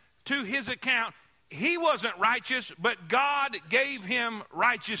counted to his account. He wasn't righteous, but God gave him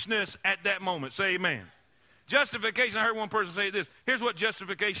righteousness at that moment. Say amen. Justification, I heard one person say this. Here's what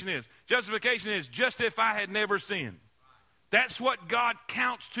justification is. Justification is just if I had never sinned. That's what God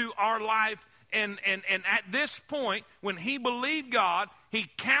counts to our life. And at this point, when he believed God, he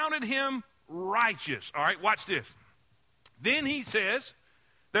counted him righteous. All right, watch this. Then he says,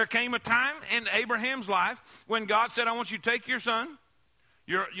 there came a time in Abraham's life when God said, I want you to take your son,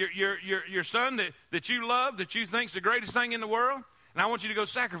 your son that you love, that you think is the greatest thing in the world, and I want you to go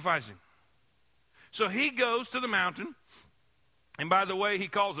sacrifice him. So he goes to the mountain, and by the way, he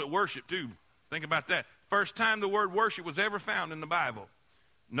calls it worship too. Think about that. First time the word worship was ever found in the Bible.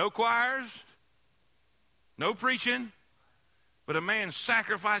 no choirs, no preaching, but a man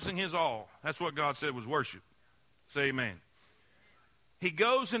sacrificing his all. That's what God said was worship. Say amen. He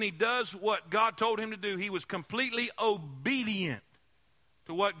goes and he does what God told him to do. He was completely obedient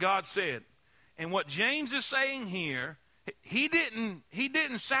to what God said. And what James is saying here, he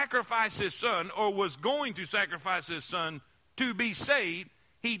didn't sacrifice his son or was going to sacrifice his son to be saved.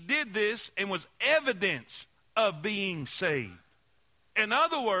 He did this and was evidence of being saved. In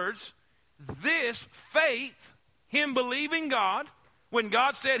other words, this faith, him believing God, when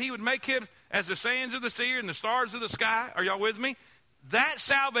God said he would make him as the sands of the sea and the stars of the sky, are y'all with me? That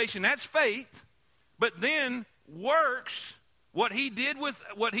salvation, that's faith. But then works, what he did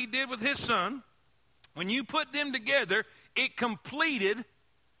with his son, when you put them together, it completed,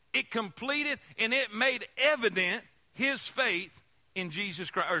 and it made evident his faith in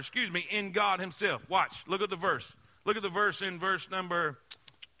Jesus Christ, in God himself. Watch, look at the verse. Look at the verse in verse 22.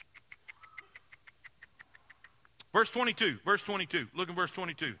 Verse 22. Look at verse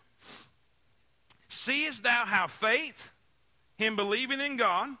 22. Seest thou how faith, him believing in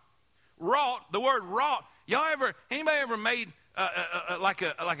God, wrought, the word wrought, anybody ever made like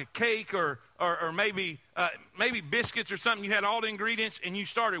a cake or maybe biscuits or something? You had all the ingredients and you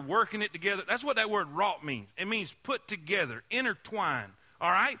started working it together. That's what that word wrought means. It means put together, intertwined. All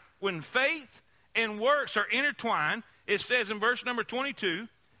right? When faith and works are intertwined, it says in verse number 22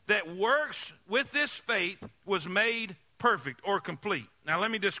 that works with this faith was made perfect or complete. Now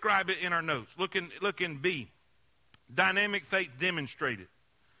let me describe it in our notes. Look in B. Dynamic faith demonstrated.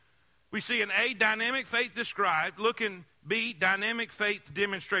 We see in A, dynamic faith described. Look in B, dynamic faith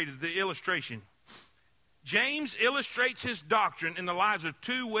demonstrated, the illustration. James illustrates his doctrine in the lives of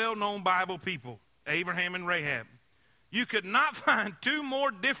two well-known Bible people, Abraham and Rahab. You could not find two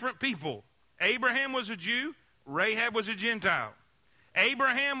more different people. Abraham was a Jew, Rahab was a Gentile.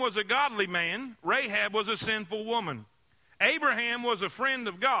 Abraham was a godly man, Rahab was a sinful woman. Abraham was a friend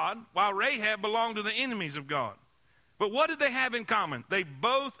of God, while Rahab belonged to the enemies of God. But what did they have in common? They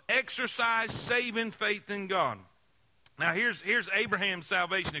both exercised saving faith in God. Now here's Abraham's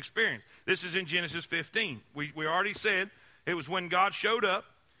salvation experience. This is in Genesis 15. We already said it was when God showed up.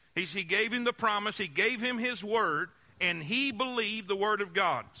 He gave him the promise. He gave him his word, and he believed the word of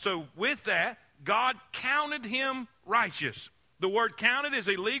God. So with that, God counted him righteous. The word counted is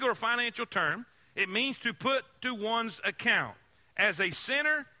a legal or financial term. It means to put to one's account. As a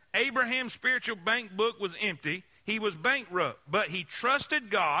sinner, Abraham's spiritual bank book was empty. He was bankrupt, but he trusted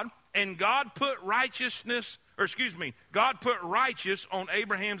God, and God put God put righteous on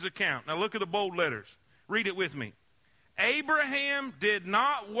Abraham's account. Now look at the bold letters. Read it with me. Abraham did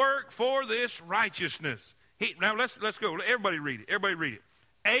not work for this righteousness. Now let's go. Everybody read it. Everybody read it.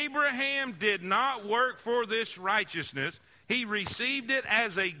 Abraham did not work for this righteousness. He received it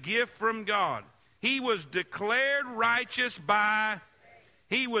as a gift from God. He was declared righteous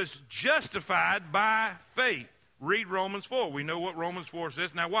he was justified by faith. Read Romans 4. We know what Romans 4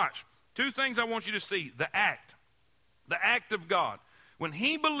 says. Now watch. Two things I want you to see. The act of God. When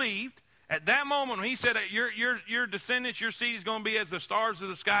he believed, at that moment when he said that your descendants, your seed is going to be as the stars of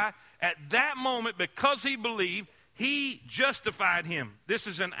the sky, at that moment, because he believed, he justified him. This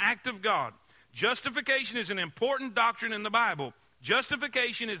is an act of God. Justification is an important doctrine in the Bible.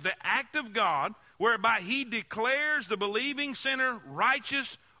 Justification is the act of God whereby he declares the believing sinner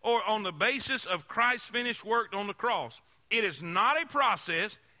righteous or on the basis of Christ's finished work on the cross. It is not a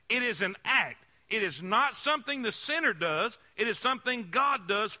process. It is an act. It is not something the sinner does. It is something God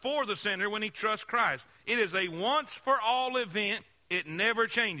does for the sinner when he trusts Christ. It is a once-for-all event. It never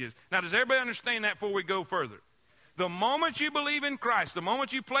changes. Now, does everybody understand that before we go further? The moment you believe in Christ, the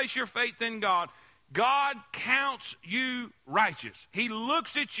moment you place your faith in God, God counts you righteous. He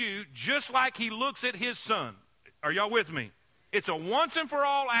looks at you just like he looks at his son. Are y'all with me? It's a once and for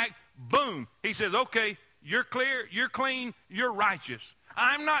all act. Boom. He says, okay, you're clear, you're clean, you're righteous.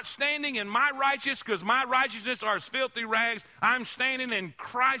 I'm not standing in my righteousness because my righteousness are as filthy rags. I'm standing in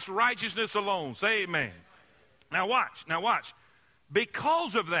Christ's righteousness alone. Say amen. Now watch.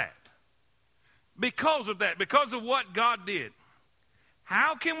 Because of what God did,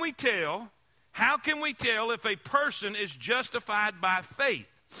 how can we tell if a person is justified by faith?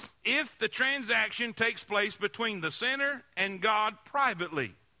 If the transaction takes place between the sinner and God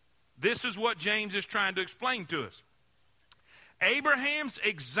privately. This is what James is trying to explain to us. Abraham's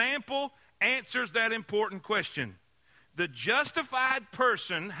example answers that important question. The justified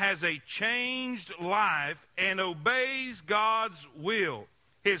person has a changed life and obeys God's will.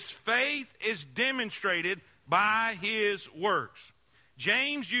 His faith is demonstrated by his works.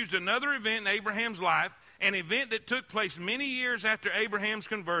 James used another event in Abraham's life, an event that took place many years after Abraham's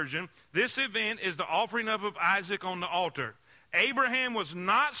conversion. This event is the offering up of Isaac on the altar. Abraham was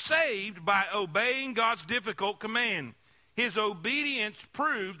not saved by obeying God's difficult command. His obedience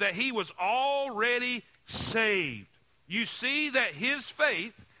proved that he was already saved. You see that his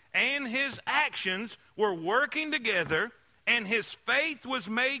faith and his actions were working together, and his faith was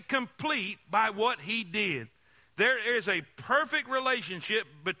made complete by what he did. There is a perfect relationship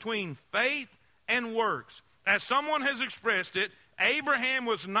between faith and works. As someone has expressed it, Abraham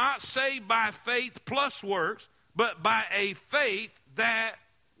was not saved by faith plus works, but by a faith that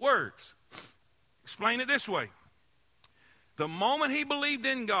works. Explain it this way. The moment he believed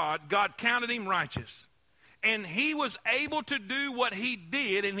in God, God counted him righteous. And he was able to do what he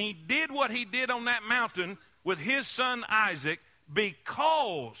did, and he did what he did on that mountain with his son Isaac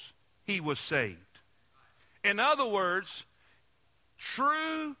because he was saved. In other words,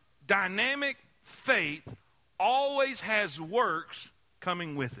 true dynamic faith always has works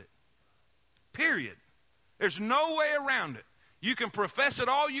coming with it. Period. There's no way around it. You can profess it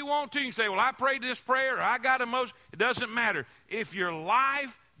all you want to. You can say, well, I prayed this prayer, or I got emotion. It doesn't matter. If your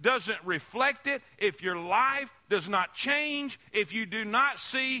life doesn't reflect it, if your life does not change, if you do not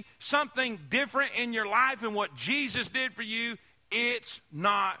see something different in your life and what Jesus did for you, it's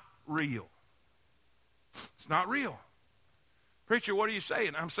not real. It's not real. Preacher, what are you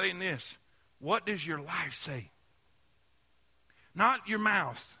saying? I'm saying this. What does your life say? Not your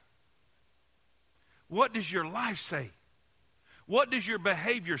mouth. What does your life say? What does your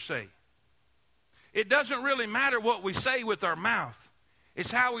behavior say? It doesn't really matter what we say with our mouth.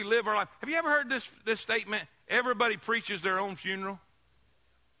 It's how we live our life. Have you ever heard this statement? Everybody preaches their own funeral.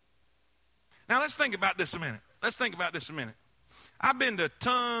 Now let's think about this a minute. I've been to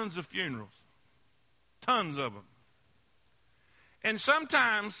tons of funerals. Tons of them. And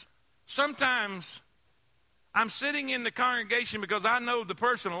sometimes I'm sitting in the congregation because I know the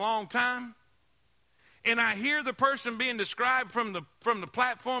person a long time, and I hear the person being described from the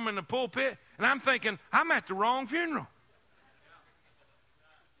platform in the pulpit, and I'm thinking, I'm at the wrong funeral.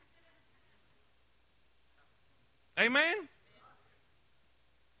 Amen?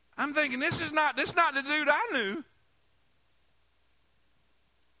 I'm thinking, this is not the dude I knew.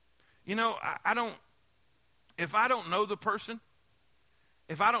 You know, if I don't know the person,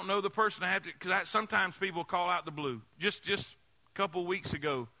 I have to, because sometimes people call out the blue. Just a couple weeks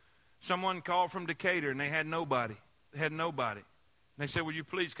ago, someone called from Decatur, and they had nobody. And they said, would you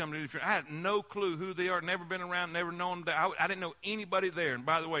please come to the funeral? I had no clue who they are, never been around, never known them. I didn't know anybody there. And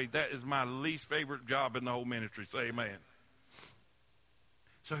by the way, that is my least favorite job in the whole ministry. Say amen.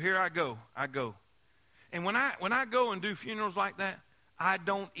 So here I go. And when I go and do funerals like that, I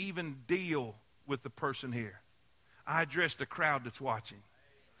don't even deal with the person here. I address the crowd that's watching.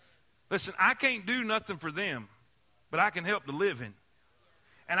 Listen, I can't do nothing for them, but I can help the living.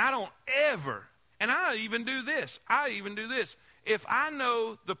 And I don't ever, and I even do this. If I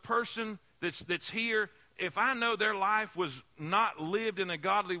know the person that's here, if I know their life was not lived in a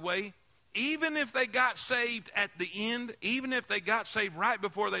godly way, even if they got saved at the end, even if they got saved right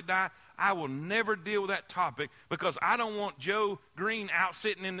before they die, I will never deal with that topic, because I don't want Joe Green out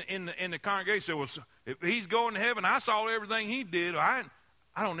sitting in the congregation. Well, if he's going to heaven, I saw everything he did. I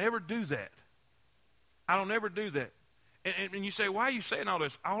don't ever do that. And you say, why are you saying all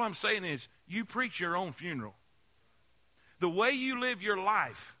this? All I'm saying is, you preach your own funeral. The way you live your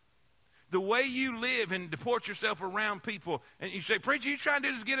life, the way you live and deport yourself around people, and you say, preacher, you trying to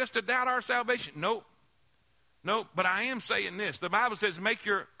do this to get us to doubt our salvation? Nope, but I am saying this. The Bible says, make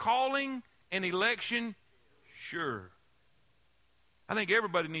your calling and election sure. I think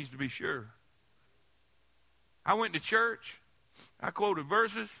everybody needs to be sure. I went to church. I quoted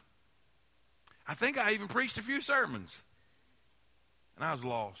verses. I think I even preached a few sermons. And I was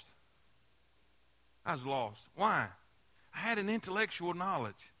lost. Why? I had an intellectual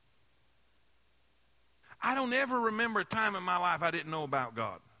knowledge. I don't ever remember a time in my life I didn't know about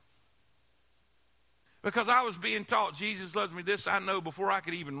God. Because I was being taught Jesus loves me, this I know, before I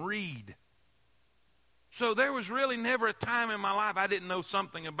could even read. So there was really never a time in my life I didn't know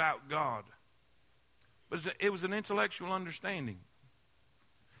something about God. But it was an intellectual understanding.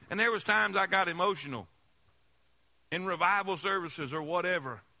 And there was times I got emotional in revival services or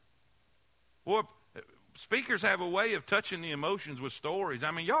whatever. Boy, speakers have a way of touching the emotions with stories.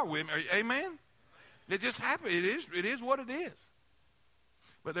 I mean, y'all with me? Amen? It just happened. It is what it is.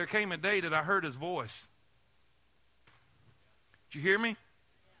 But there came a day that I heard his voice. Did you hear me?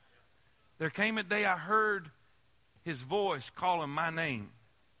 There came a day I heard his voice calling my name.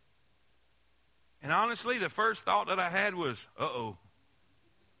 And honestly, the first thought that I had was, uh-oh.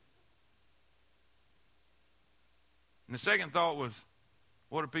 And the second thought was,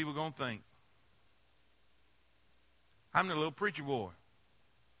 what are people going to think? I'm the little preacher boy.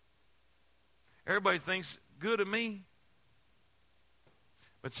 Everybody thinks good of me.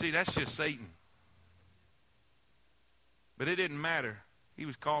 But see, that's just Satan. But it didn't matter. He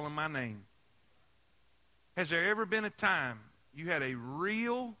was calling my name. Has there ever been a time you had a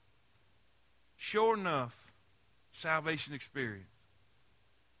real, sure enough salvation experience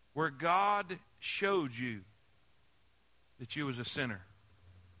where God showed you that you was a sinner?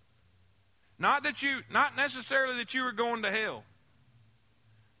 Not necessarily that you were going to hell,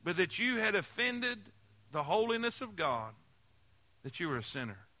 but that you had offended the holiness of God, that you were a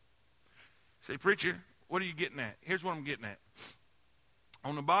sinner. Say, preacher, what are you getting at? Here's what I'm getting at.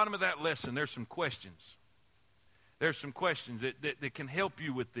 On the bottom of that lesson, there's some questions. There's some questions that can help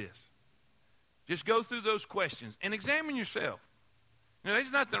you with this. Just go through those questions and examine yourself. You know,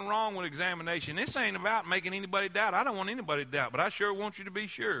 there's nothing wrong with examination. This ain't about making anybody doubt. I don't want anybody to doubt, but I sure want you to be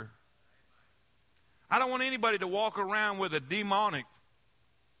sure. I don't want anybody to walk around with a demonic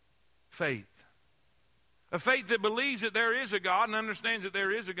faith. A faith that believes that there is a God and understands that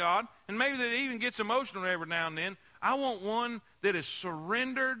there is a God, and maybe that even gets emotional every now and then. I want one that is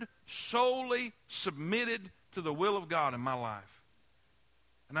surrendered, solely submitted to the will of God in my life.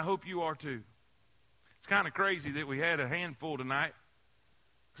 And I hope you are too. It's kind of crazy that we had a handful tonight,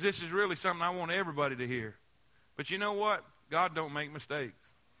 because this is really something I want everybody to hear. But you know what? God don't make mistakes.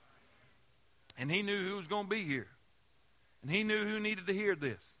 And he knew who was going to be here. And he knew who needed to hear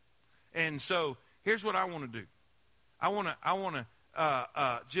this. And so here's what I want to do. I want to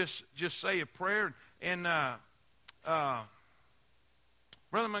just say a prayer. And Brother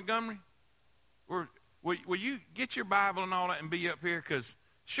Montgomery, will you get your Bible and all that and be up here? Because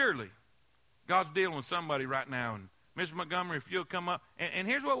surely God's dealing with somebody right now. And Mr. Montgomery, if you'll come up. And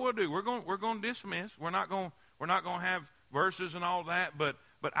here's what we'll do. We're going to dismiss. We're not going to have verses and all that. But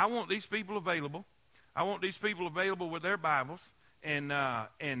I want these people available. I want these people available with their Bibles. And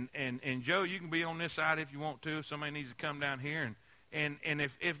Joe, you can be on this side if you want to. If somebody needs to come down here. And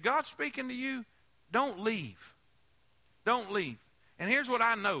if God's speaking to you, don't leave. Don't leave. And here's what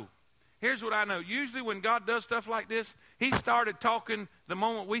I know. Here's what I know. Usually when God does stuff like this, he started talking the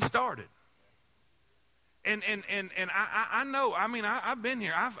moment we started. And I know, I mean, I've been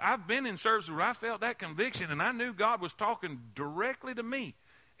here. I've been in services where I felt that conviction, and I knew God was talking directly to me.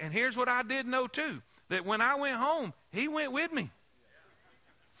 And here's what I did know, too, that when I went home, he went with me.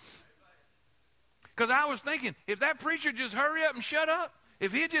 Because I was thinking, if that preacher just hurry up and shut up,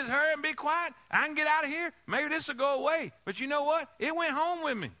 if he'd just hurry up and be quiet, I can get out of here. Maybe this will go away. But you know what? It went home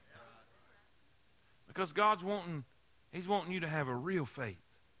with me. Because he's wanting you to have a real faith.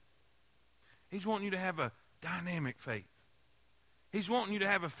 He's wanting you to have a dynamic faith. He's wanting you to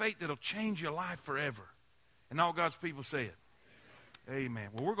have a faith that'll change your life forever. And all God's people say it. Amen.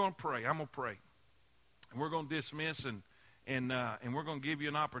 Well, we're going to pray. I'm going to pray. And we're going to dismiss and we're going to give you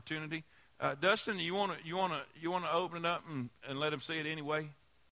an opportunity. Dustin, you want to open it up and let him see it anyway?